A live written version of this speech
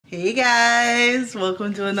Hey guys,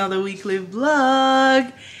 welcome to another weekly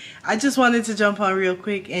vlog. I just wanted to jump on real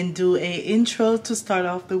quick and do a intro to start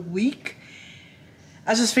off the week.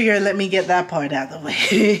 I just figured let me get that part out of the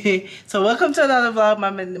way. So welcome to another vlog.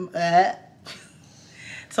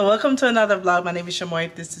 Welcome to another vlog. My name is Shamoya.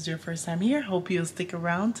 If this is your first time here, hope you'll stick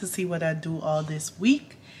around to see what I do all this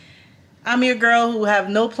week. I'm your girl who have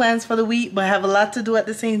no plans for the week but have a lot to do at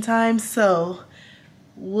the same time, so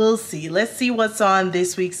we'll see. Let's see what's on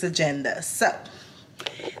this week's agenda. So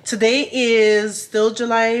today is still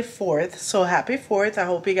July 4th, so happy 4th. I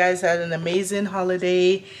hope you guys had an amazing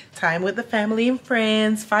holiday time with the family and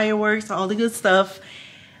friends, fireworks, all the good stuff.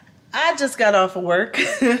 I just got off of work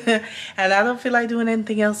and I don't feel like doing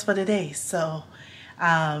anything else for the day, so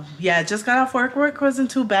yeah, just got off work. Work wasn't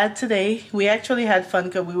too bad today. We actually had fun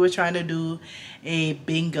because we were trying to do a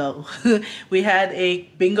bingo. We had a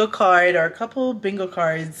bingo card, or a couple bingo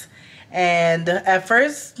cards, and at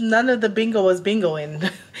first none of the bingo was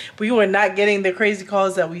bingoing. We were not getting the crazy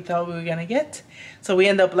calls that we thought we were gonna get, so we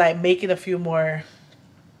ended up like making a few more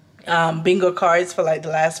bingo cards for like the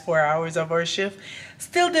last 4 hours of our shift.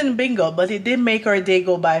 Still didn't bingo, but it did make our day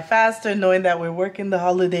go by faster knowing that we're working the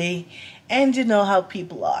holiday, and you know how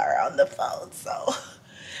people are on the phone. So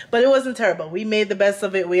but it wasn't terrible. We made the best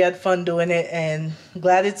of it. We had fun doing it, and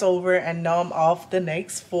glad it's over, and now I'm off the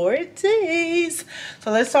next 4 days.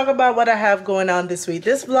 So let's talk about what I have going on this week.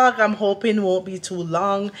 This vlog I'm hoping won't be too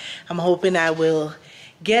long. I'm hoping I will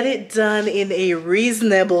get it done in a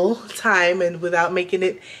reasonable time and without making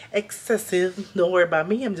it excessive. Don't worry about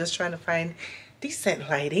me. I'm just trying to find decent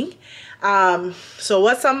lighting. So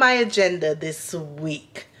what's on my agenda this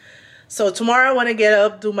week? So tomorrow I want to get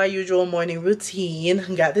up, do my usual morning routine,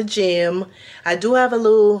 got the gym. I do have a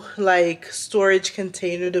little like storage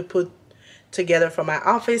container to put together for my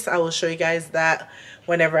office. I will show you guys that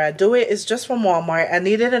whenever I do it. It's just from Walmart. I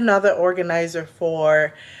needed another organizer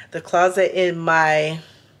for the closet in my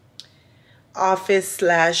office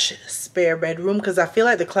slash spare bedroom because I feel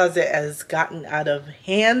like the closet has gotten out of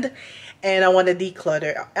hand and I want to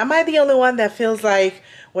declutter. Am I the only one that feels like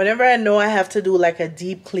whenever I know I have to do like a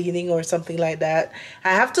deep cleaning or something like that, I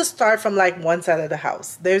have to start from like one side of the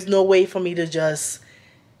house? There's no way for me to just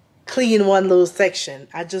clean one little section.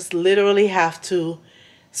 I just literally have to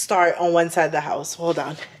start on one side of the house. Hold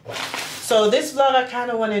on. So this vlog I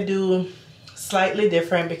kind of want to do slightly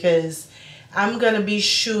different because I'm going to be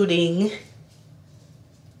shooting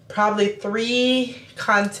probably 3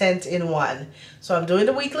 content in one. So I'm doing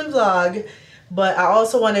the weekly vlog, but I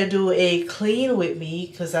also want to do a clean with me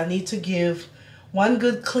because I need to give one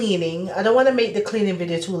good cleaning. I don't want to make the cleaning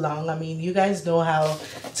video too long. I mean, you guys know how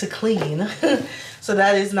to clean. So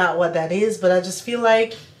that is not what that is, but I just feel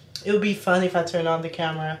like it would be fun if I turn on the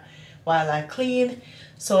camera while I clean.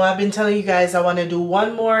 So I've been telling you guys I want to do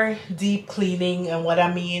one more deep cleaning, and what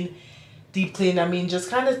I mean deep clean, I mean just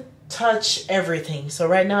kind of touch everything. So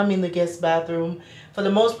right now I'm in the guest bathroom. For the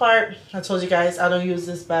most part, I told you guys I don't use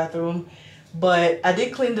this bathroom, but I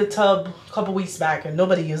did clean the tub a couple weeks back and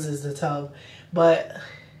nobody uses the tub. But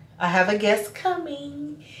I have a guest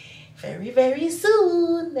coming very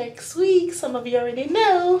soon, next week. Some of you already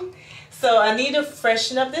know. So I need to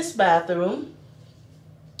freshen up this bathroom.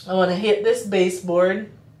 I want to hit this baseboard,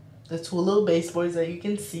 the 2 little baseboards that you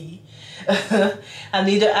can see. I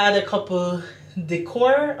need to add a couple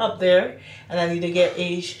decor up there, and I need to get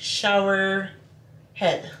a shower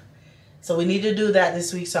head. So we need to do that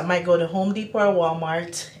this week. So I might go to Home Depot or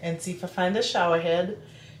Walmart and see if I find a shower head.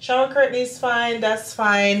 Shower curtain is fine, that's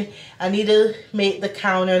fine. I need to make the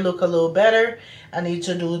counter look a little better. I need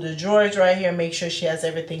to do the drawers right here, make sure she has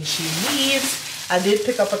everything she needs. I did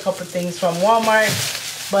pick up a couple things from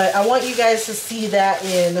Walmart, but I want you guys to see that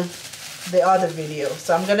in the other video.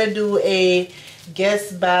 So I'm gonna do a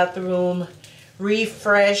guest bathroom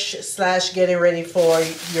refresh slash getting ready for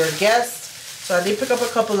your guests. So I did pick up a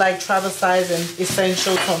couple like travel size and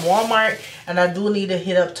essentials from Walmart, and I do need to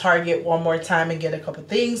hit up Target one more time and get a couple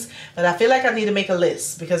things. But I feel like I need to make a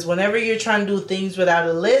list because whenever you're trying to do things without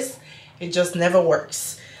a list, it just never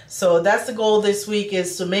works. So that's the goal this week,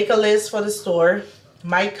 is to make a list for the store.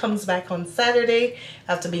 Mike comes back on Saturday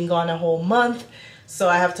after being gone a whole month, so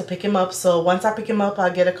I have to pick him up. So once I pick him up,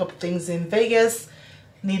 I'll get a couple things in Vegas.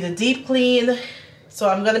 Need a deep clean. So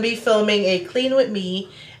I'm going to be filming a clean with me,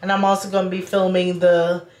 and I'm also going to be filming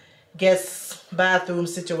the guest bathroom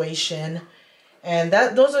situation. And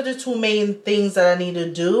those are the 2 main things that I need to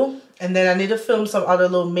do. And then I need to film some other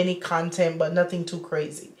little mini content, but nothing too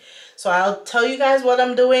crazy. So I'll tell you guys what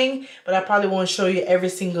I'm doing, but I probably won't show you every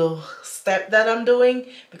single step that I'm doing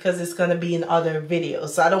because it's going to be in other videos.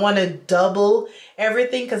 So I don't want to double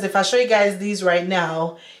everything, because if I show you guys these right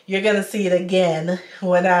now, you're going to see it again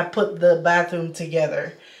when I put the bathroom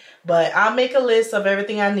together. But I'll make a list of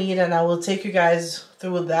everything I need and I will take you guys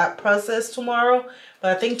through that process tomorrow.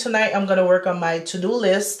 But I think tonight I'm going to work on my to-do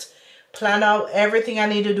list, plan out everything I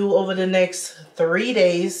need to do over the next 3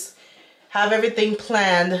 days, have everything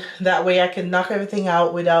planned. That way I can knock everything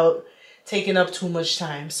out without taking up too much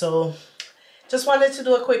time. So just wanted to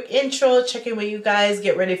do a quick intro, check in with you guys,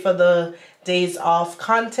 get ready for the days off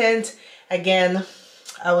content. Again,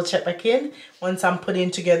 I will check back in once I'm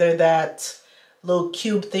putting together that little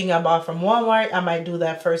cube thing I bought from Walmart. I might do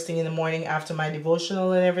that first thing in the morning after my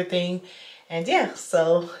devotional and everything. And yeah,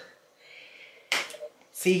 so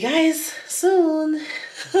see you guys soon.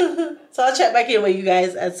 So I'll check back in with you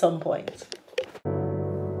guys at some point.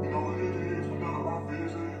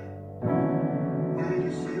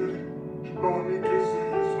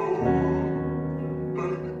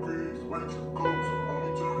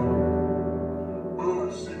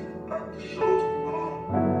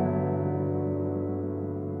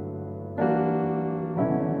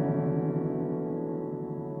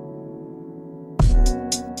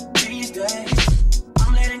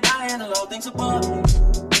 Things above me,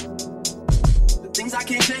 the things I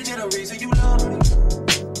can't change are the reason you love me.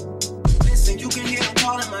 Listen, you can hear them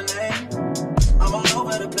calling my name. I'm all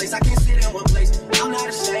over the place, I can't sit in one place. I'm not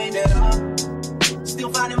ashamed at all. Still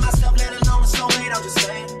finding myself, let alone a soulmate, I'm just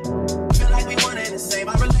saying. Feel like we one and the same,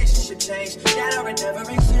 our relationship changed. That or it never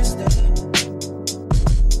existed.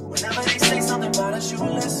 Whenever they say something about us, you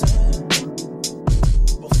will listen.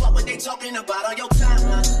 But fuck what they talking about on your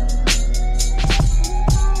timeline.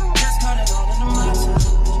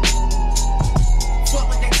 What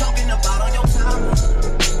were they talking about on your timeline?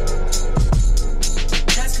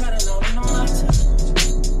 That's cutting all in my time.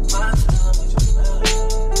 My time with you,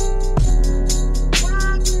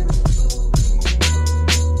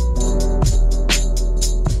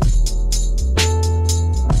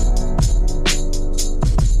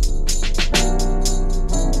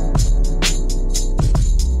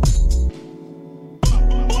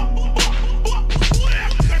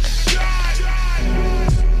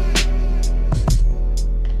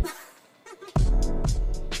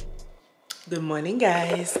 Good morning,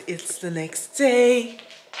 guys. It's the next day.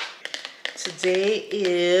 Today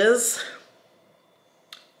is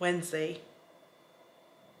Wednesday,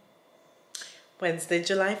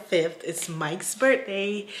 July 5th. It's Mike's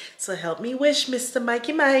birthday. So help me wish Mr.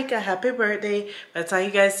 Mikey Mike a happy birthday. By the time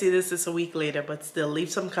you guys see this, it's a week later, but still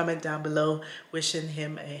leave some comment down below wishing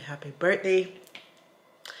him a happy birthday.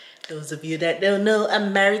 Those of you that don't know,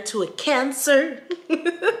 I'm married to a Cancer.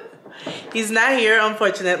 He's not here,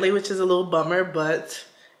 unfortunately, which is a little bummer, but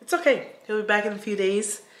it's okay. He'll be back in a few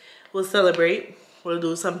days. We'll celebrate. We'll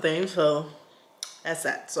do something, so that's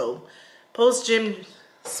that. So, post-gym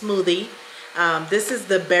smoothie. This is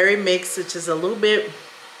the berry mix, which is a little bit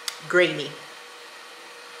grainy.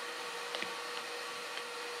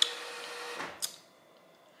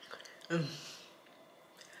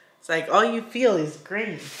 It's like all you feel is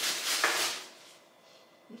grain.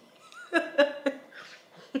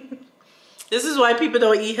 This is why people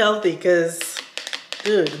don't eat healthy, because,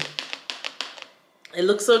 dude, it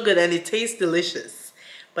looks so good and it tastes delicious.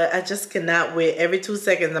 But I just cannot wait. Every 2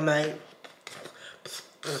 seconds, I'm like...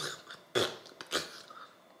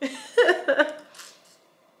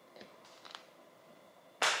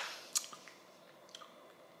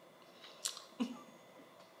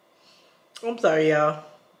 I'm sorry, y'all.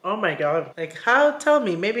 Oh my God. Like, how? Tell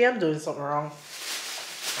me. Maybe I'm doing something wrong.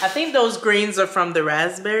 I think those grains are from the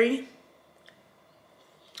raspberry.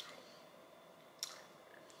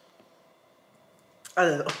 I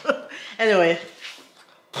don't know. Anyway,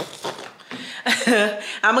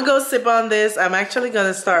 I'm gonna go sip on this. I'm actually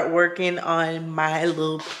gonna start working on my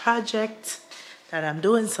little project that I'm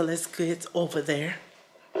doing. So let's get over there.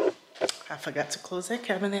 I forgot to close that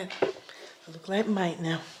cabinet. I look like Mike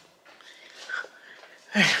now.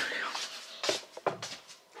 It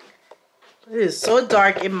is so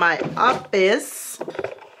dark in my office.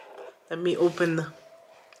 Let me open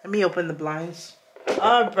the blinds.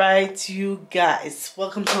 All right, you guys,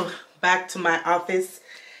 welcome back to my office.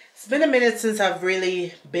 It's been a minute since I've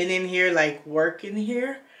really been in here, like working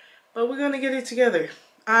here, but we're gonna get it together.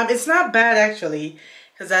 It's not bad actually,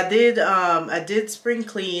 because I did spring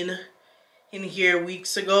clean in here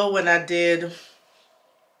weeks ago when I did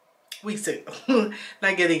weeks ago.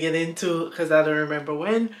 Not gonna get into because I don't remember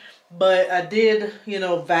when, but I did, you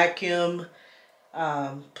know, vacuum,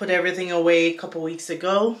 put everything away a couple weeks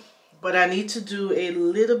ago. but I need to do a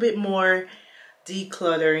little bit more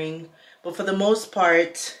decluttering. But for the most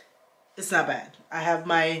part, it's not bad. I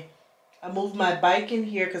moved my bike in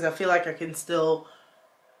here because I feel like I can still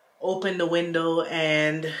open the window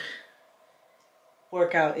and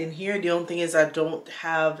work out in here. The only thing is I don't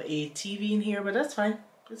have a TV in here, but that's fine.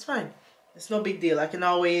 It's fine. It's no big deal. I can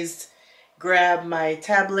always grab my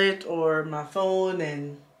tablet or my phone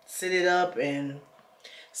and sit it up and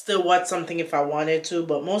still watch something if I wanted to.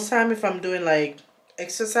 But most time if I'm doing like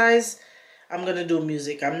exercise, I'm gonna do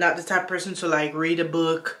music. I'm not the type of person to like read a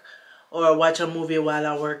book or watch a movie while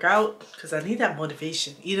I work out, because I need that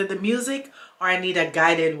motivation. Either the music or I need a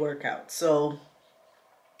guided workout. So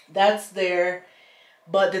that's there.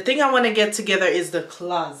 But the thing I want to get together is the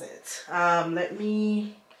closet. I'm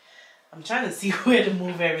trying to see where to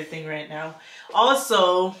move everything right now.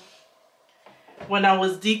 Also, when I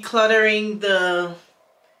was decluttering the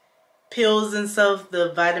pills and stuff,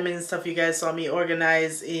 the vitamins and stuff you guys saw me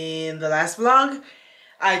organize in the last vlog,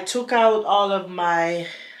 I took out all of my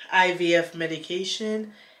IVF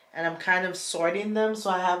medication and I'm kind of sorting them. So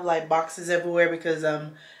I have like boxes everywhere because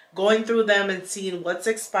I'm going through them and seeing what's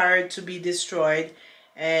expired to be destroyed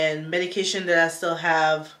and medication that I still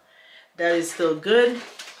have that is still good.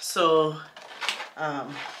 So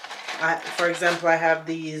for example, I have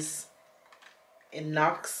these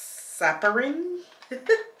enoxaparin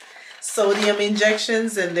sodium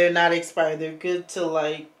injections and they're not expired. They're good till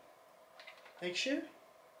like next year.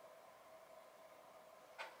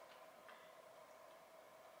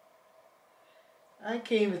 I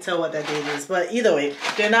can't even tell what that date is, but either way,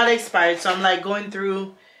 they're not expired. So I'm like going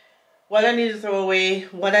through what I need to throw away,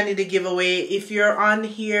 what I need to give away. If you're on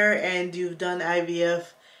here and you've done IVF,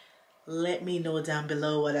 let me know down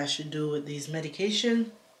below what I should do with these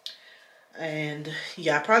medication. And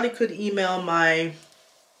yeah, I probably could email my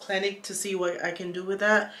clinic to see what I can do with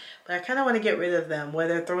that. But I kind of want to get rid of them,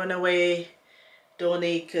 whether throwing away,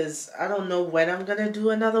 donate, because I don't know when I'm going to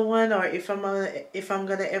do another one or if I'm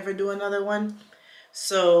gonna ever do another one.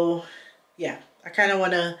 So yeah, I kind of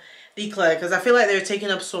want to declutter because I feel like they're taking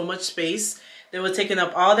up so much space. They were taking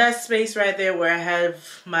up all that space right there where I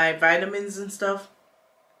have my vitamins and stuff,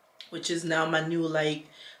 which is now my new like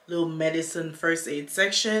little medicine first aid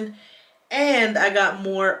section. And I got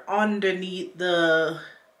more underneath the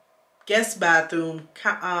guest bathroom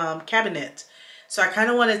cabinet. So I kind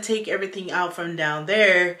of want to take everything out from down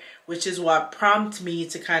there, which is what prompted me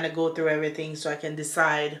to kind of go through everything so I can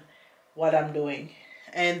decide what I'm doing.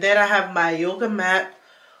 And then I have my yoga mat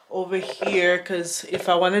over here because if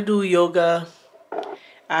I want to do yoga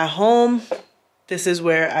at home, this is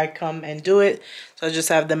where I come and do it. So I just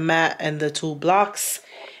have the mat and the 2 blocks.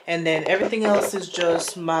 And then everything else is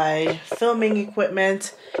just my filming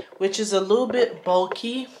equipment, which is a little bit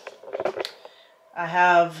bulky. I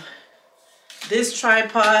have this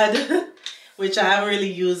tripod, which I haven't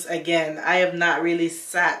really used. Again, I have not really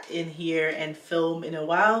sat in here and film in a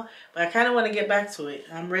while, but I kind of want to get back to it.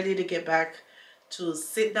 I'm ready to get back to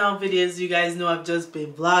sit down videos. You guys know I've just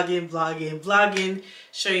been vlogging,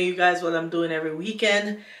 showing you guys what I'm doing every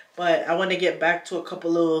weekend. But I want to get back to a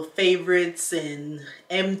couple little favorites and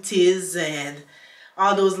empties and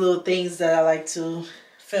all those little things that I like to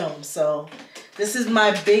film. So this is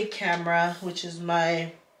my big camera, which is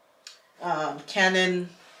my Canon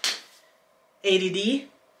 80D.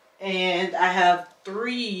 And I have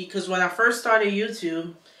 3 because when I first started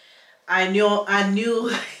YouTube, I knew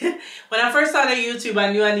when I first started YouTube,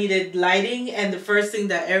 I knew I needed lighting, and the first thing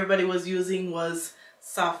that everybody was using was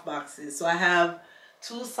soft boxes. So I have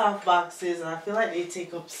 2 soft boxes and I feel like they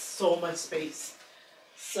take up so much space.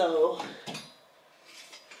 So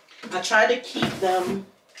I try to keep them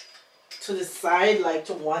to the side, like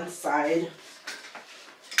to one side.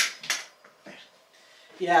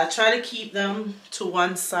 Yeah, I try to keep them to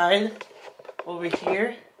one side over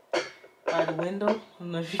here by the window. I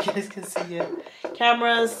don't know if you guys can see it.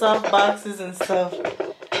 Cameras, soft boxes and stuff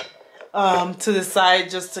to the side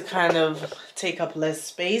just to kind of take up less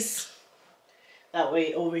space. That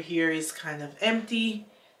way over here is kind of empty.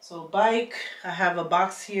 So bike, I have a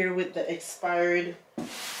box here with the expired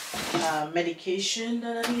medication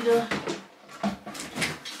that I need to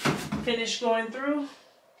finish going through.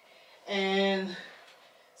 And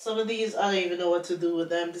some of these, I don't even know what to do with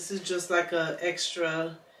them. This is just like a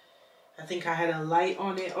extra, I think I had a light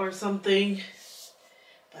on it or something.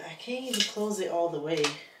 But I can't even close it all the way.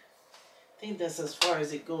 I think that's as far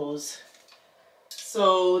as it goes.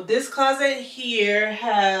 So this closet here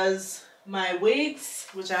has my wigs,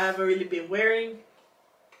 which I haven't really been wearing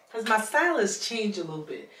because my style has changed a little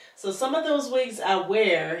bit. So some of those wigs I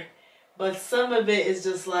wear, but some of it is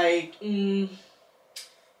just like,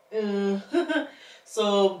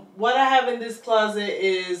 So what I have in this closet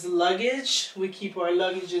is luggage. We keep our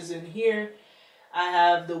luggages in here. I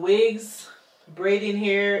have the wigs, braiding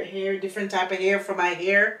hair, different type of hair for my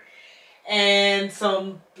hair, and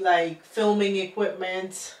some like filming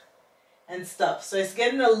equipment and stuff. So it's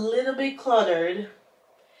getting a little bit cluttered,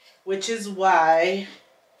 which is why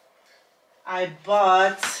I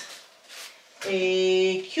bought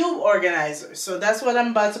a cube organizer. So that's what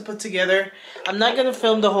I'm about to put together. I'm not going to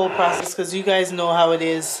film the whole process because you guys know how it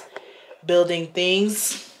is building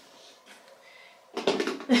things.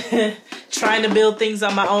 Trying to build things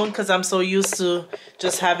on my own because I'm so used to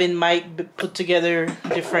just having Mike put together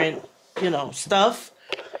different, you know, stuff.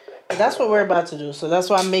 But that's what we're about to do. So that's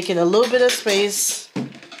why I'm making a little bit of space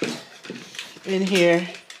in here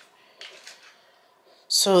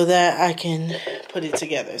so that I can put it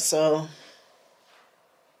together. So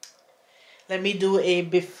let me do a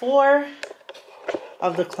before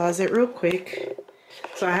of the closet real quick.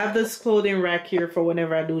 So I have this clothing rack here for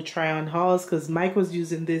whenever I do try on hauls, because Mike was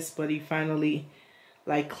using this, but he finally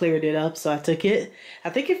like cleared it up, so I took it. I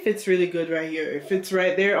think it fits really good right here. It fits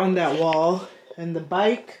right there on that wall. And the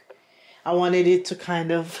bike, I wanted it to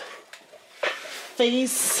kind of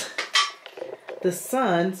face the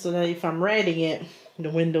sun so that if I'm riding it, the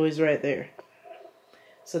window is right there.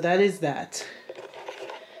 So that is that.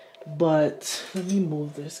 But let me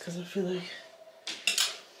move this because I feel like,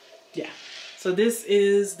 yeah. So this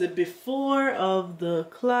is the before of the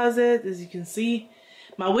closet. As you can see,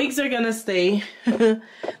 my wigs are gonna stay. The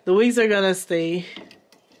wigs are gonna stay.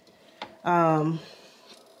 I'll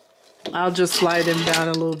just slide them down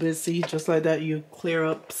a little bit. See, just like that, you clear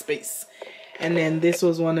up space. And then this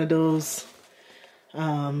was one of those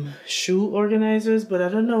shoe organizers, but I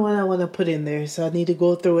don't know what I want to put in there, so I need to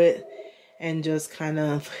go through it and just kind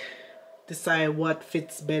of decide what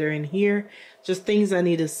fits better in here. Just things I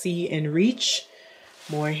need to see and reach.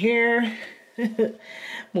 More hair.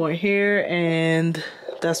 More hair, and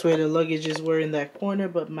that's where the luggages were in that corner,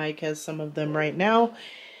 but Mike has some of them right now.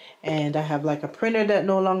 And I have like a printer that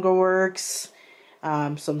no longer works,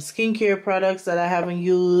 some skincare products that I haven't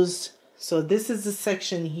used. So this is the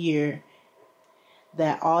section here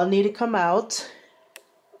that all need to come out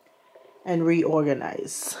and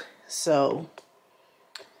reorganize. So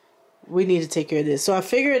we need to take care of this. So I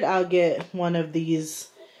figured I'll get one of these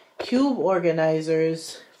cube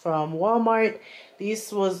organizers from Walmart.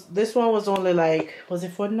 This one was only like, was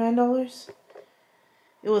it $49?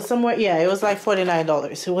 It was somewhere, yeah, it was like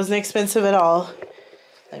 $49. It wasn't expensive at all.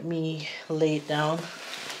 Let me lay it down.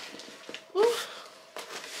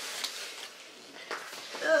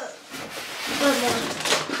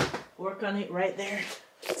 Work on it right there.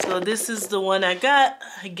 So this is the one I got.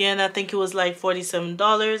 Again, I think it was like $47.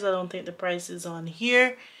 I don't think the price is on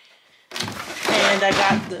here. And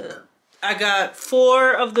I got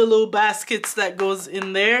 4 of the little baskets that goes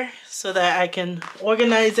in there so that I can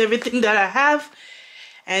organize everything that I have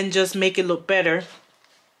and just make it look better.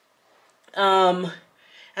 And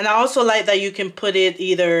I also like that you can put it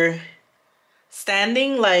either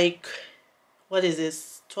standing, like, what is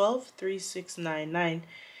this? 12, 3, 6, 9,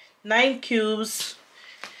 9 cubes.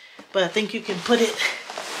 But I think you can put it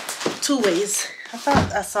 2 ways. I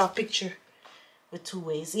thought I saw a picture with 2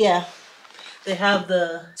 ways. Yeah. They have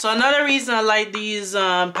the... So another reason I like these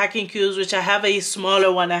packing cubes, which I have a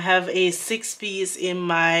smaller one. I have a 6-piece in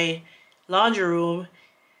my laundry room,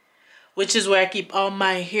 which is where I keep all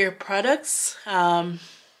my hair products.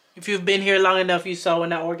 If you've been here long enough, you saw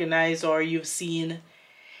when I organized, or you've seen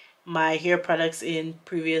my hair products in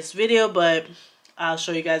previous video, but I'll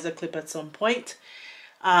show you guys a clip at some point.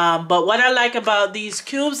 But what I like about these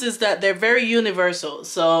cubes is that they're very universal.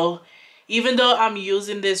 So even though I'm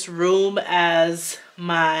using this room as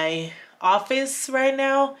my office right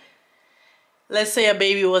now, let's say a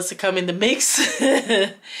baby was to come in the mix,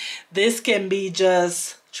 this can be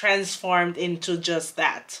just transformed into just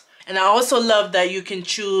that. And I also love that you can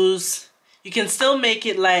choose, you can still make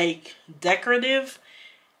it like decorative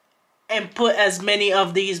and put as many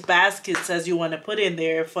of these baskets as you want to put in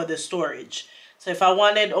there for the storage. So if I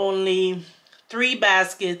wanted only 3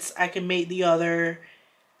 baskets, I can make the other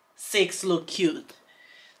 6 look cute.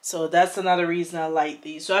 So that's another reason I like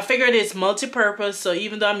these. So I figured it's multi-purpose. So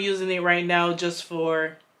even though I'm using it right now just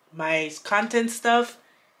for my content stuff,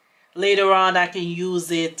 later on I can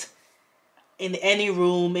use it in any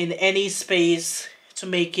room, in any space to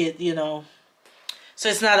make it, you know, so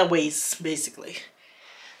it's not a waste basically.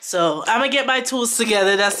 So I'm gonna get my tools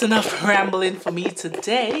together. That's enough rambling for me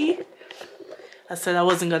today. I said I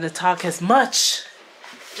wasn't gonna talk as much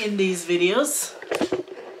in these videos.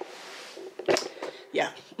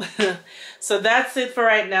 yeah. So that's it for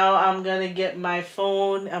right now. I'm gonna get my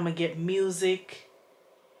phone, I'm gonna get music,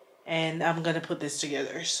 and I'm gonna put this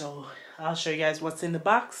together. So I'll show you guys what's in the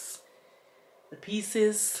box, the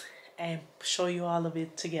pieces, and show you all of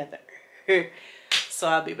it together. So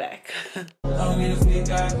I'll be back. Long as we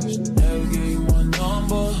got, should never give you my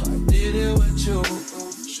number. I did it with you,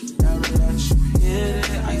 should never let you hit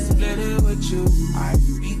it. I split it with you, I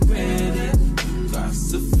regret it. You got a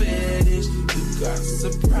fetish, you got a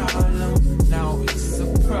problem. Now it's a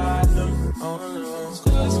problem. Oh no.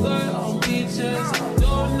 Skirt on beaches,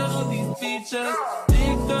 don't know these features.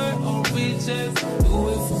 Big dirt on beaches, do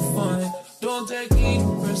it for fun. Don't take it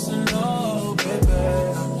personal, baby.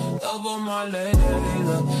 Love on my lady,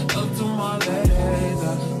 love to my lady.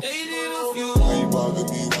 They did a few. Why you bother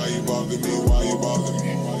me? Why you bother me? Why you bother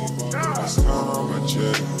me? Last time I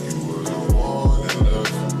checked, you were the one that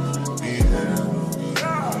left me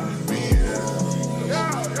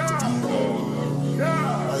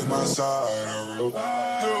like my side of road.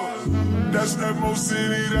 That's that most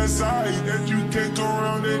city, that side that you can't go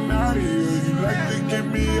around at night. You like to get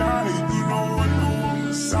me out, you don't want no one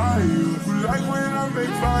beside you. You like when I make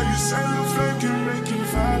fire, say the flame can make you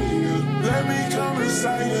fire. Let me come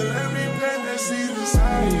inside you, let me plant that seed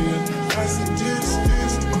inside you. That's the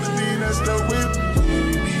distance, only thing that's the whip.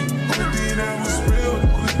 Only thing that was real,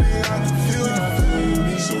 only thing I can feel.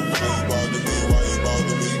 So why you bother me, why you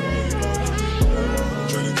bother me?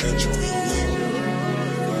 Trying to catch you real weak.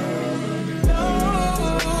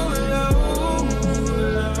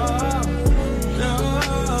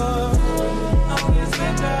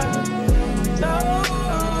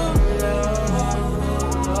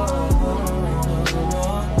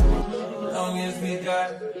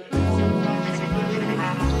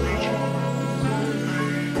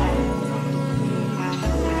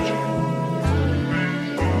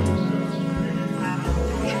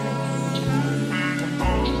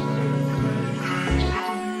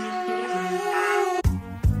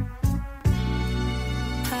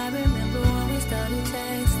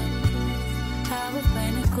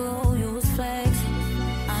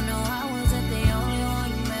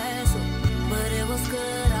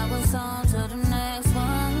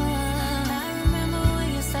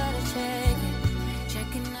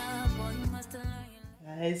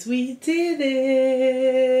 Guys, we did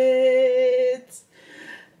it.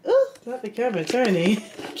 Oh, not the camera turning.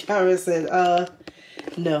 Camera said,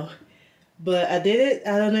 no. But I did it.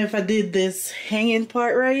 I don't know if I did this hanging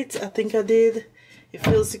part right. I think I did. It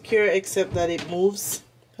feels secure except that it moves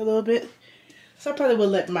a little bit. So I probably will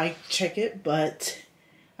let Mike check it, but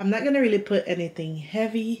I'm not going to really put anything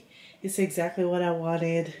heavy. It's exactly what I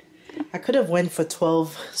wanted. I could have went for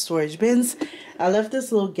 12 storage bins. I left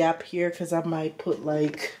this little gap here because I might put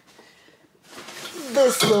like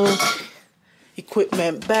this little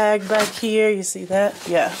equipment bag back here. You see that?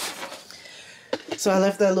 Yeah. So I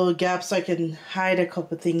left that little gap so I can hide a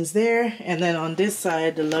couple things there. And then on this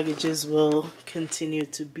side, the luggages will continue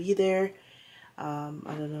to be there. I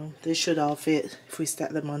don't know. They should all fit if we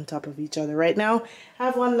stack them on top of each other. Right now, I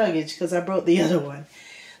have one luggage because I brought the other one.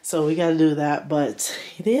 So we gotta do that, but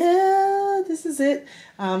yeah, this is it.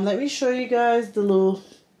 Let me show you guys the little,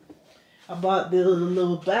 I bought the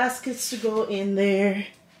little baskets to go in there.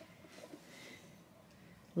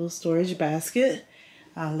 Little storage basket.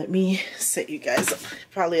 Let me set you guys up.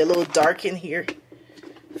 Probably a little dark in here,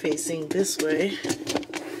 facing this way.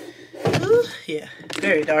 Ooh, yeah,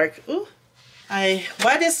 very dark. Ooh.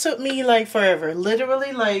 Why this took me like forever,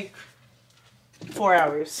 literally like 4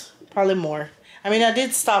 hours, probably more. I mean, I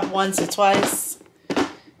did stop once or twice. I'm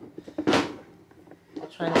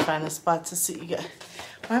trying to find a spot to see you guys.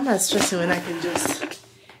 Why am I stressing when I can just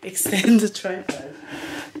extend the tripod?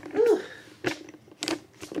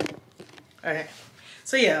 Alright.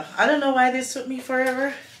 So yeah, I don't know why this took me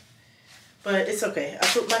forever. But it's okay. I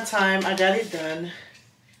took my time. I got it done.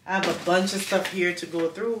 I have a bunch of stuff here to go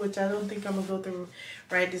through, which I don't think I'm going to go through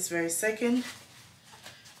right this very second.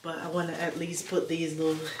 But I want to at least put these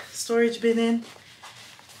little storage bin in.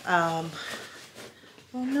 Oh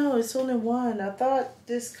no, it's only one. I thought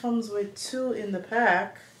this comes with 2 in the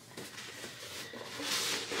pack.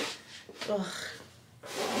 Ugh,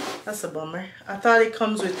 that's a bummer. I thought it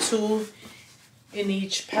comes with 2 in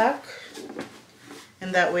each pack.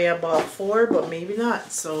 And that way I bought 4, but maybe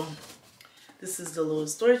not. So this is the little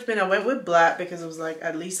storage bin. I went with black because it was like,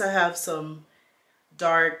 at least I have some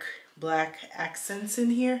dark black accents in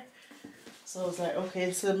here. So I was like, okay,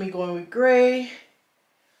 instead of me going with gray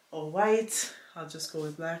or white, I'll just go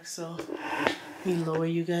with black. So let me lower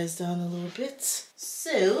you guys down a little bit.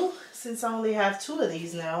 So since I only have 2 of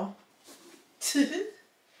these now,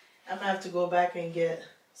 I'm gonna have to go back and get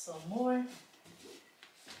some more.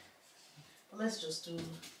 But let's just do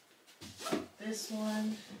this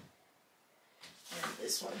one and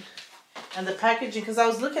this one. And the packaging, because I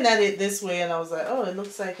was looking at it this way and I was like, oh, it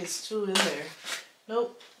looks like it's 2 in there.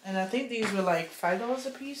 Nope. And I think these were like $5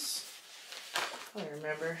 a piece. I don't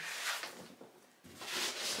remember.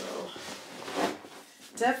 So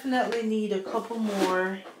definitely need a couple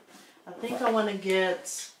more. I think I want to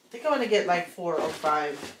get like 4 or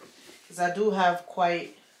 5, because I do have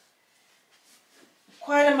quite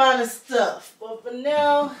a amount of stuff. But for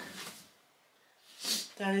now,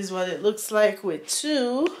 that is what it looks like with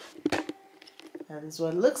 2. That is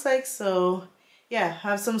what it looks like. So yeah,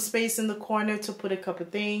 have some space in the corner to put a couple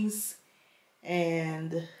things,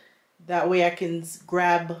 and that way I can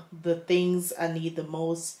grab the things I need the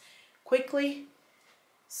most quickly.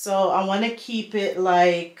 So I want to keep it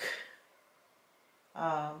like,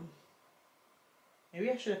 maybe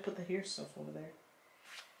I should have put the hair stuff over there.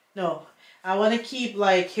 No, I want to keep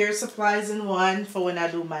like hair supplies in one for when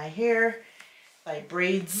I do my hair, like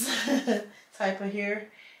braids type of hair.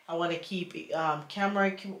 I want to keep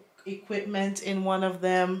camera equipment in one of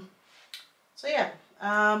them. So yeah,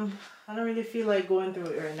 I don't really feel like going through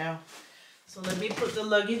it right now. So let me put the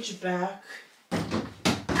luggage back.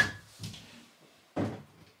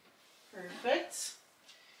 Perfect.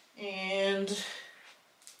 And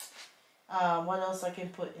what else I can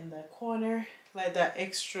put in that corner? Like that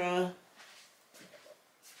extra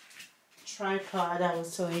tripod I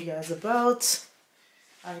was telling you guys about.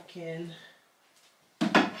 I can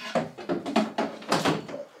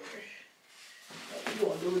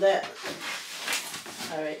do that.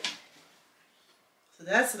 All right, so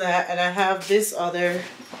that's that. And I have this other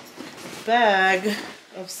bag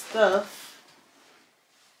of stuff.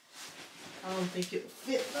 I don't think it will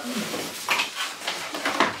fit though.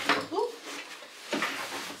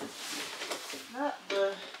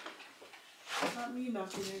 Not me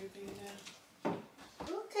knocking everything down.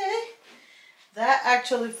 Okay, that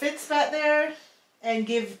actually fits back there and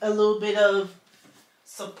give a little bit of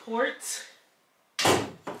support.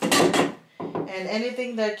 And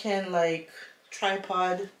anything that can, like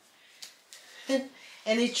tripod,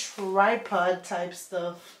 any tripod type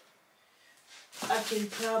stuff, I can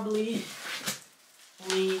probably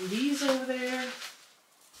lean these over there.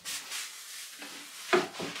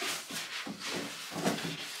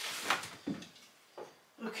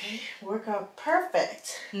 Okay, work out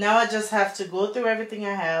perfect. Now I just have to go through everything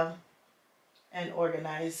I have and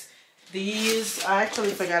organize. These, I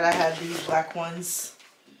actually forgot I had these black ones.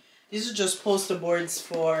 These are just poster boards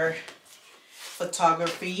for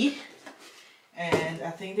photography. And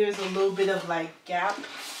I think there's a little bit of like gap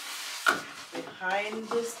behind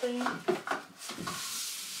this thing,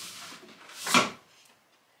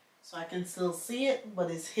 so I can still see it, but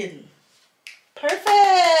it's hidden.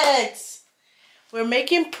 Perfect! We're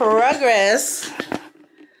making progress.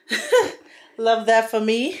 Love that for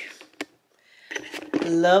me.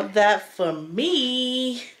 Love that for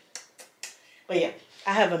me. But yeah,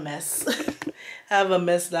 I have a mess. I have a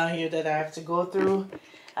mess down here that I have to go through.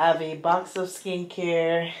 I have a box of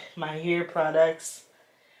skincare, my hair products.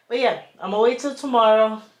 But yeah, I'm gonna wait till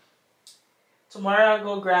tomorrow. Tomorrow I'll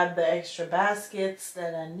go grab the extra baskets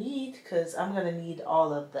that I need, because I'm gonna need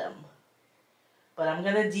all of them. But I'm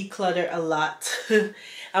gonna declutter a lot.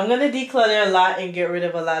 I'm gonna declutter a lot and get rid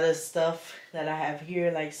of a lot of stuff that I have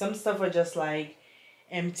here. Like some stuff are just like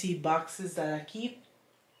empty boxes that I keep.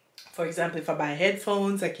 For example, if I buy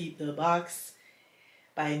headphones, I keep the box.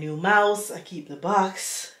 Buy a new mouse, I keep the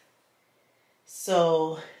box.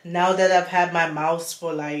 So now that I've had my mouse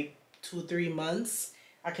for like 2-3 months,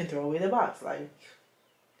 I can throw away the box. Like,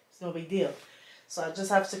 it's no big deal. So I just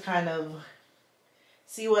have to kind of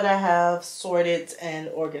see what I have, sort it, and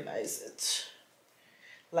organize it.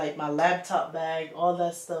 Like my laptop bag, all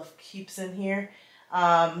that stuff keeps in here.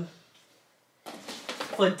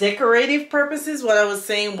 For decorative purposes, what I was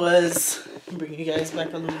saying was, bring you guys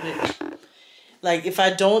back a little bit. Like if I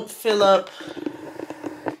don't fill up,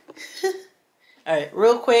 all right,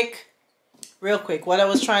 real quick, what I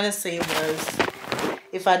was trying to say was,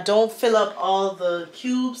 if I don't fill up all the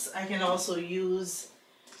cubes, I can also use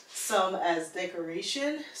some as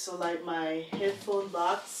decoration. So like my headphone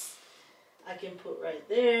box, I can put right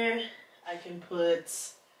there. I can put,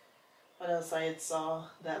 what else I had saw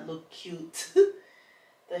that looked cute?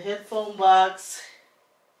 The headphone box,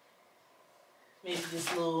 maybe this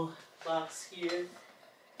little box here,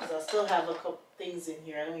 because I still have a couple things in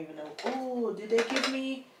here. I don't even know. Oh, did they give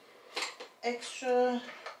me extra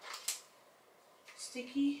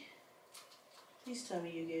sticky? Please tell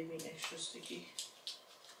me you gave me extra sticky.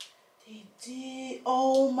 They did.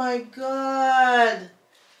 Oh my God.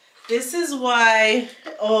 This is why.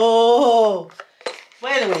 Oh.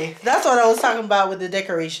 Well, anyway, that's what I was talking about with the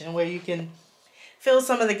decoration, where you can fill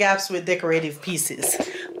some of the gaps with decorative pieces.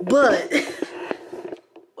 But,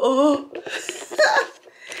 oh,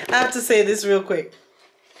 I have to say this real quick.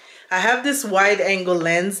 I have this wide angle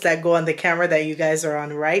lens that go on the camera that you guys are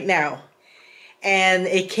on right now. And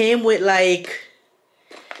it came with like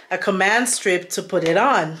a command strip to put it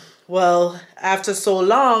on. Well, after so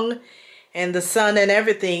long and the sun and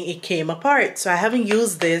everything, it came apart. So I haven't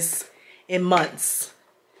used this in months.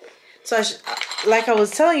 So like I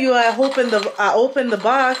was telling you, I opened the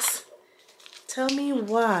box. Tell me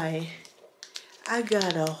why I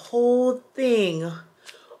got a whole thing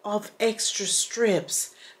of extra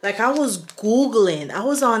strips. Like I was Googling, I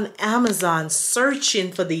was on Amazon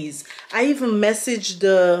searching for these. I even messaged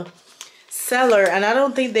the seller and I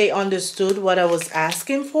don't think they understood what I was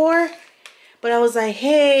asking for. But I was like,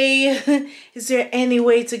 hey, is there any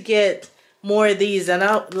way to get more of these? And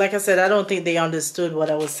like I said, I don't think they understood what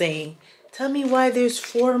I was saying. Tell me why there's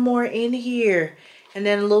 4 more in here. And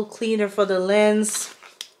then a little cleaner for the lens.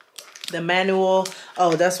 The manual.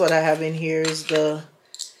 Oh, that's what I have in here is the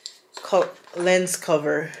lens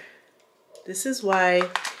cover. This is why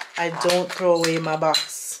I don't throw away my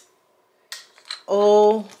box.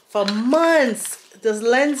 Oh, for months the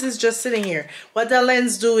lens is just sitting here. What that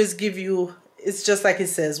lens do is give you, it's just like it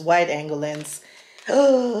says, wide angle lens.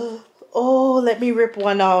 Oh, let me rip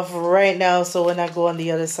one off right now so when I go on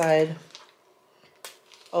the other side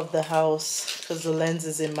of the house, because the lens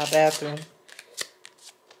is in my bathroom.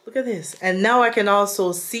 Look at this. And now I can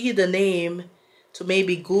also see the name to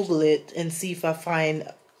maybe Google it and see if I find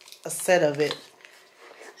a set of it.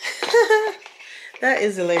 That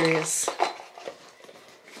is hilarious.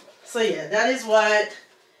 So yeah, that is what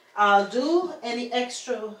I'll do. Any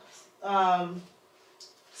extra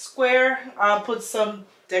square, I'll put some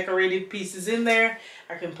decorative pieces in there.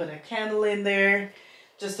 I can put a candle in there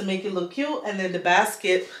just to make it look cute. And then the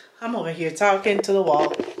basket, I'm over here talking to the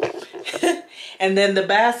wall. And then the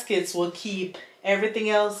baskets will keep everything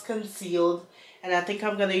else concealed. And I think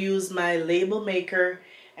I'm going to use my label maker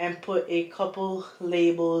and put a couple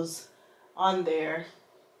labels on there.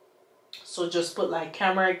 So just put like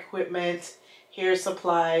camera equipment, hair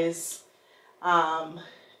supplies,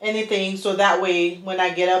 anything. So that way when I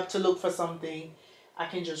get up to look for something, I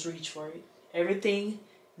can just reach for it. Everything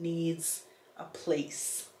needs a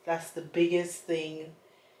place. That's the biggest thing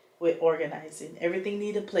with organizing. Everything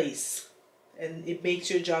needs a place. And it makes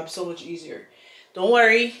your job so much easier. Don't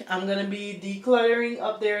worry, I'm going to be decluttering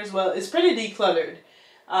up there as well. It's pretty decluttered.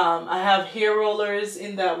 I have hair rollers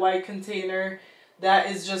in that white container.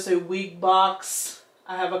 That is just a wig box.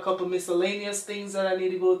 I have a couple miscellaneous things that I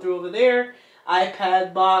need to go through over there.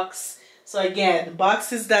 iPad box. So again,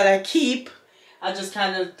 boxes that I keep, I just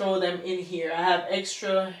kind of throw them in here. I have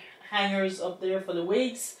extra hangers up there for the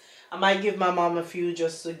wigs. I might give my mom a few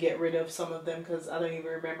just to get rid of some of them because I don't even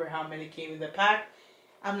remember how many came in the pack.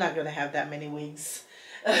 I'm not going to have that many wigs.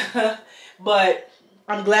 But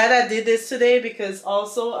I'm glad I did this today because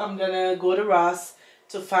also I'm going to go to Ross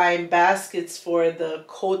to find baskets for the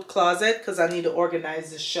coat closet because I need to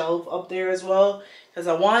organize the shelf up there as well. Because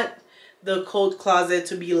I want the coat closet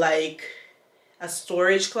to be like a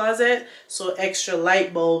storage closet. So extra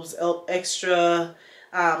light bulbs, extra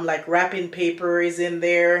like wrapping paper is in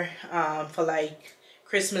there for like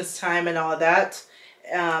Christmas time and all that.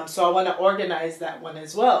 So I want to organize that one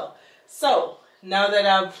as well. So now that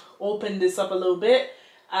I've opened this up a little bit,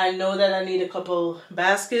 I know that I need a couple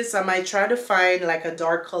baskets. I might try to find like a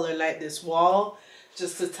dark color like this wall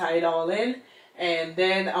just to tie it all in. And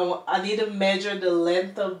then I need to measure the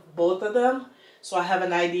length of both of them so I have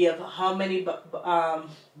an idea of how many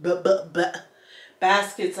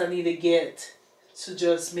baskets I need to get to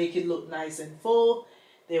just make it look nice and full.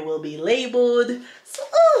 They will be labeled. So,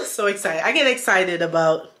 so excited. I get excited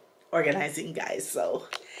about organizing, guys. So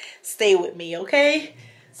stay with me, okay?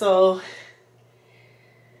 So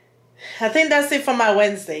I think that's it for my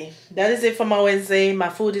Wednesday. That is it for my Wednesday. My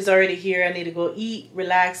food is already here. I need to go eat,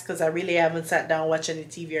 relax, because I really haven't sat down watching the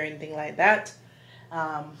TV or anything like that.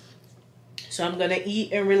 So I'm going to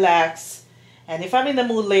eat and relax. And if I'm in the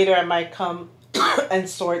mood later, I might come and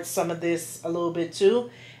sort some of this a little bit too.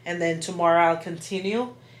 And then tomorrow I'll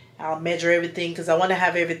continue. I'll measure everything because I want to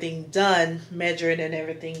have everything done, measured and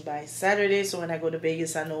everything by Saturday. So when I go to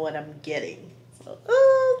Vegas, I know what I'm getting. So,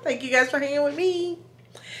 thank you guys for hanging with me.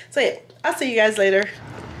 So yeah, I'll see you guys later.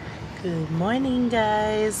 Good morning,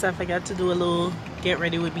 guys. I forgot to do a little get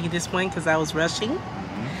ready with me this morning because I was rushing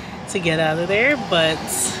to get out of there. But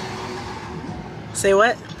say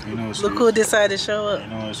what? Ain't no excuse. Look who decided to show up.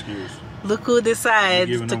 Ain't no excuse. Look who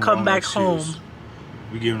decided to come back home.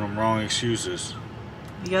 We giving them wrong excuses.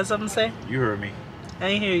 You got something to say? You heard me. I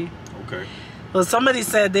ain't hear you. Okay. Well, somebody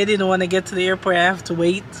said they didn't want to get to the airport. I have to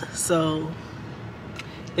wait. So,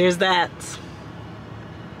 there's that.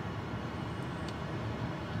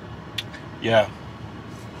 Yeah.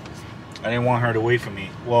 I didn't want her to wait for me.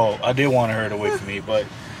 Well, I did want her to wait for me, but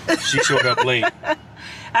she showed up late.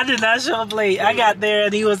 I did not show up late. I got there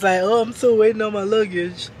and he was like, oh, I'm still waiting on my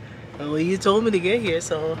luggage. Well, you told me to get here,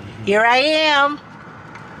 so here I am.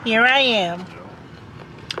 Here I am.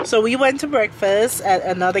 So we went to breakfast at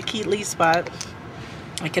another Keatley spot.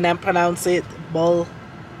 I cannot pronounce it.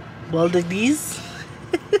 Bulldoggies.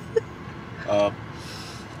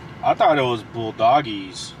 I thought it was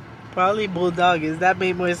Bulldoggies. Probably Bulldoggies. That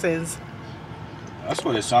made more sense. That's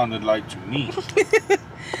what it sounded like to me.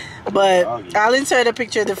 But I'll insert a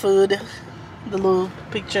picture of the food. The little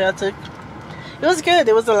picture I took. It was good.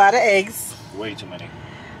 There was a lot of eggs. Way too many.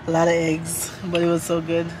 A lot of eggs. But it was so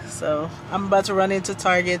good. So I'm about to run into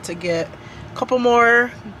Target to get a couple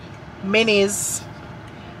more minis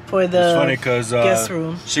for the funny cause, guest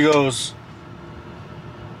room. She goes,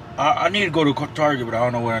 I need to go to Target, but I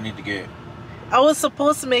don't know what I need to get. I was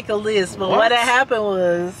supposed to make a list, but what had happened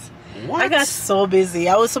was I got so busy.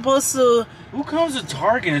 I was supposed to... Who comes to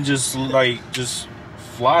Target and just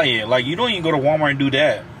fly it? Like, you don't even go to Walmart and do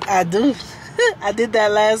that. I do. I did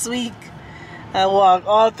that last week. I walked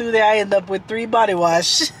all through there. I ended up with 3 body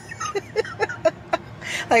wash.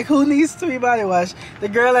 Like, who needs 3 body wash? The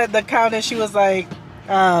girl at the counter, she was like,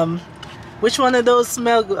 which one of those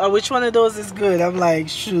smell good? Or which one of those is good? I'm like,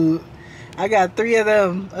 shoot. I got 3 of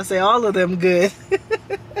them. I say, all of them good.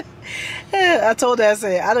 I told her, I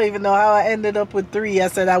said, I don't even know how I ended up with 3. I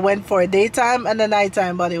said, I went for a daytime and a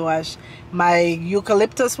nighttime body wash. My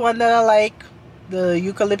eucalyptus one that I like, the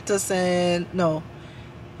eucalyptus and, no,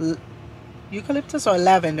 eucalyptus or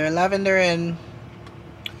lavender and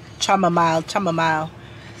chamomile.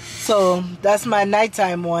 So that's my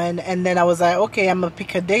nighttime one. And then I was like, okay, I'm going to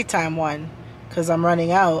pick a daytime one because I'm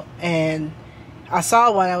running out. And I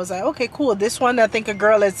saw one. I was like, okay, cool. This one, I think a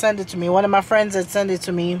girl had sent it to me. One of my friends had sent it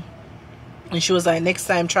to me. And she was like, next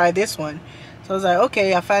time, try this one. So I was like,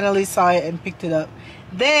 okay. I finally saw it and picked it up.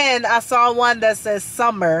 Then I saw one that says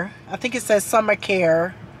summer. I think it says summer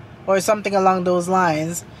care or something along those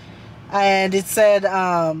lines. And it said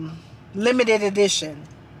limited edition.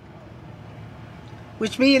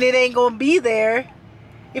 Which means it ain't going to be there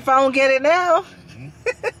if I don't get it now.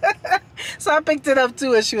 So I picked it up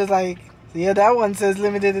too. And she was like, yeah, that one says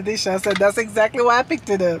limited edition. I said, that's exactly why I picked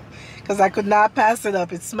it up. Because I could not pass it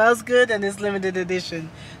up. It smells good and it's limited edition.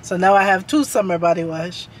 So now I have 2 summer body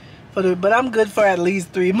wash. But I'm good for at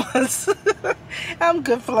least 3 months. I'm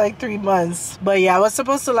good for like 3 months. But yeah, I was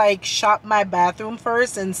supposed to like shop my bathroom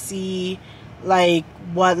first and see like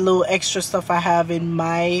what little extra stuff I have in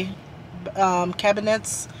my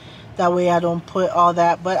cabinets. That way I don't put all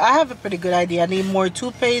that. But I have a pretty good idea. I need more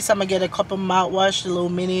toothpaste. I'm going to get a couple mouthwash, the little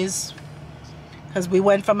minis. Because we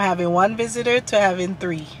went from having 1 visitor to having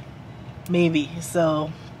 3. Maybe.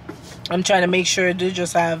 So I'm trying to make sure to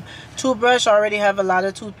just have toothbrush. I already have a lot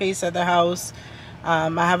of toothpaste at the house. I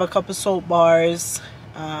have a couple soap bars.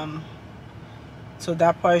 So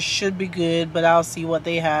that part should be good. But I'll see what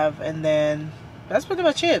they have. And then that's pretty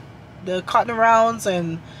much it. The cotton rounds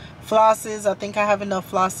and flosses. I think I have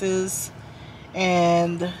enough flosses.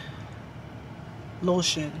 And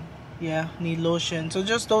lotion. Yeah, need lotion. So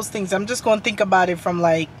just those things. I'm just going to think about it from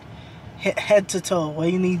like head to toe.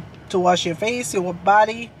 What you need to wash your face, your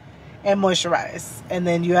body, and moisturize. And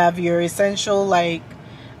then you have your essential like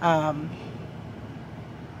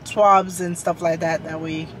swabs and stuff like that. That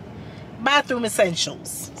way, bathroom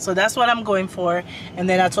essentials. So that's what I'm going for. And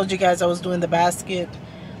then I told you guys I was doing the basket,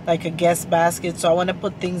 like a guest basket. So I want to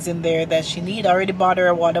put things in there that she need. I already bought her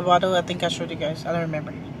a water bottle. I think I showed you guys. I don't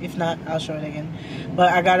remember. If not, I'll show it again.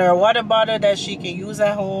 But I got her a water bottle that she can use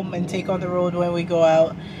at home and take on the road when we go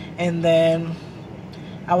out. And then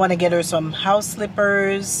I want to get her some house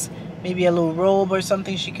slippers, maybe a little robe or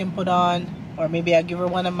something she can put on. Or maybe I'll give her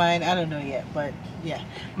one of mine. I don't know yet. But yeah,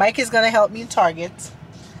 Mike is going to help me Target.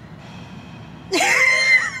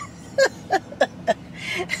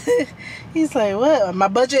 He's like, what? My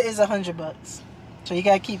budget is $100. So you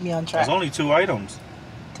got to keep me on track. There's only 2 items.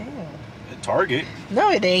 Damn. At Target.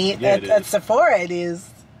 No, it ain't. Yeah, At Sephora it is.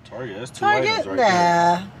 Target, that's 2 Target? items right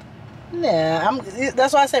there. Nah.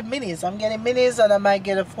 That's why I said minis. I'm getting minis and I might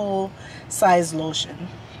get a full size lotion.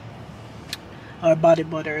 Or body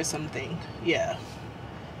butter or something. Yeah.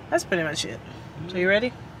 That's pretty much it. So you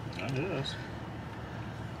ready? I guess.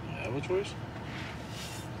 You have a choice?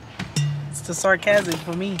 It's the sarcasm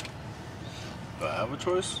for me. Do I have a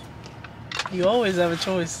choice? You always have a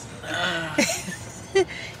choice.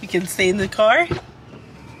 You can stay in the car,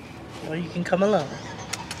 or you can come along.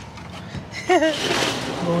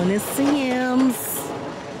 Going to Sam's.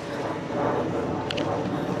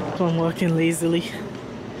 I'm walking lazily.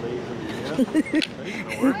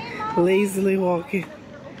 Lazily walking.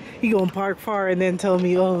 He gonna park far and then tell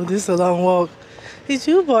me, oh, this is a long walk. Did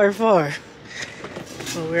you park far?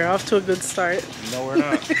 Well, we're off to a good start. No, we're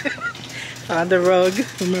not. Found the rug.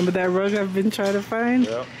 Remember that rug I've been trying to find?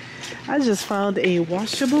 Yep. I just found a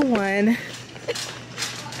washable one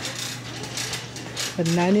for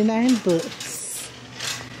 99 bucks.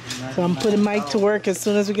 So I'm putting Mike to work as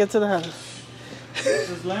soon as we get to the house.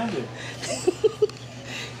 Just landed.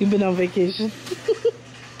 You've been on vacation?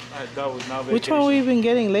 That was not vacation. Which one have we been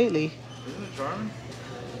getting lately? Isn't it Charmin?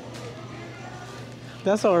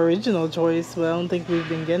 That's our original choice, but I don't think we've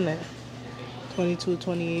been getting it. 22,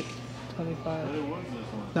 28, 25. What was this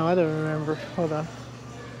one? No, I don't remember. Hold on.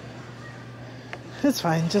 It's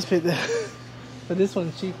fine, just pick that. But this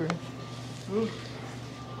one's cheaper. Ooh.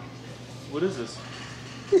 What is this?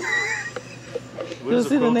 You don't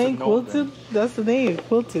see the name? Quilted? That's the name,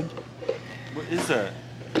 Quilted. What is that?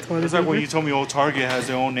 It's like when you told me old Target has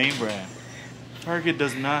their own name brand. Target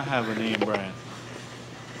does not have a name brand.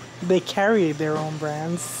 They carry their own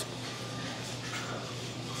brands.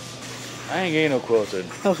 I ain't getting no Quilted.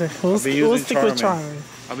 Okay, we'll stick with Charmin.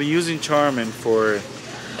 I've been using Charmin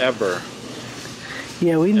forever.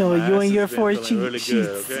 Yeah, we know and you and your 4 really good,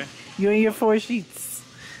 sheets. Okay? You and your 4 sheets.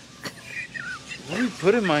 Why are you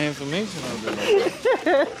putting my information on there like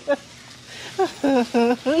that?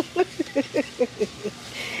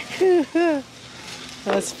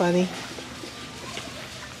 That's funny.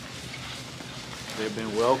 They've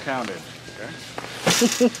been well counted. Okay.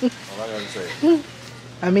 All I gotta say.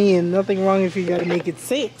 I mean, nothing wrong if you gotta make it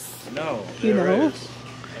 6. No, you know. is.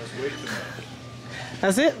 That's way too much.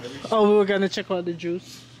 That's it? Oh, we were gonna check out the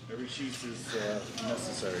juice. Every sheet is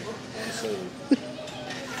necessary.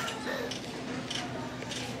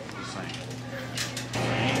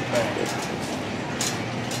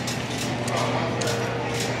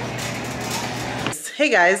 Hey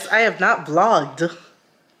guys, I have not vlogged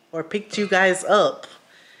or picked you guys up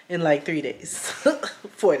in like 3 days,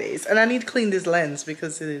 4 days. And I need to clean this lens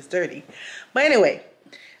because it is dirty. But anyway,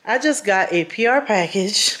 I just got a PR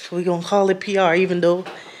package. We're gonna call it PR even though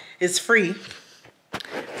it's free,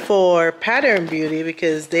 for Pattern Beauty,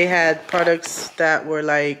 because they had products that were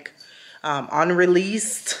like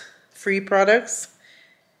unreleased free products.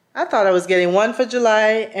 I thought I was getting one for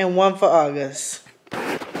July and one for August.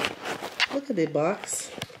 Look at the box.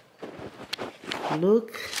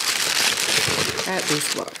 Look at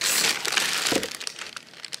this box.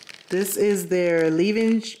 This is their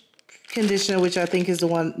leave-in conditioner, which I think is the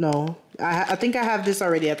one. No, I think I have this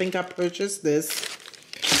already. I think I purchased this.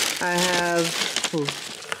 I have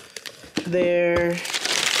their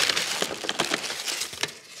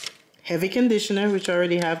heavy conditioner, which I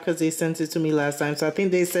already have because they sent it to me last time. So I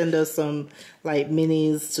think they send us some like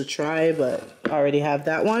minis to try, but I already have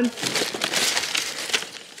that one.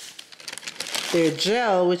 Their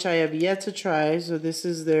gel, which I have yet to try. So this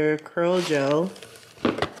is their curl gel.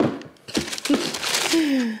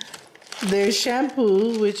 Their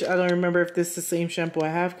shampoo, which I don't remember if this is the same shampoo I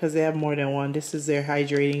have because they have more than one. This is their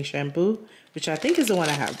hydrating shampoo, which I think is the one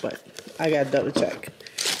I have, but I gotta double check.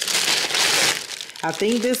 I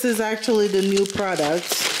think this is actually the new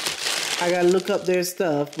product. I gotta look up their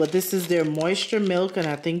stuff, but this is their moisture milk, and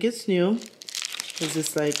I think it's new. It's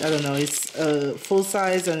just like, I don't know, it's full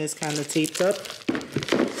size and it's kind of taped up.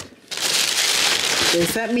 They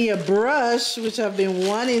sent me a brush, which I've been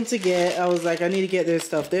wanting to get. I was like, I need to get their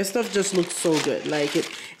stuff. Their stuff just looks so good. Like,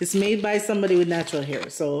 it's made by somebody with natural hair,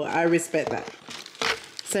 so I respect that.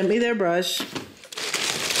 Sent me their brush,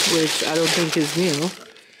 which I don't think is new.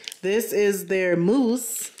 This is their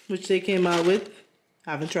mousse, which they came out with.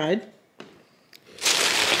 Haven't tried.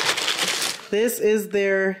 This is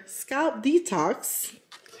their scalp detox.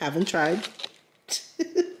 Haven't tried.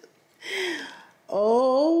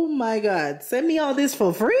 Oh my God. Send me all this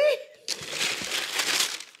for free?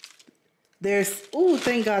 There's, oh,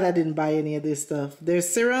 thank God I didn't buy any of this stuff. There's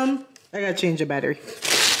serum. I gotta change the battery.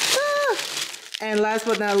 Ah. And last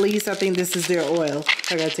but not least, I think this is their oil.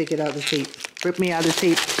 I gotta take it out of the tape. Rip me out of the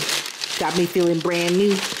tape. Got me feeling brand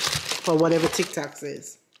new for whatever TikTok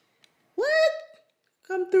says. What?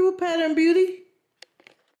 Come through, Pattern Beauty.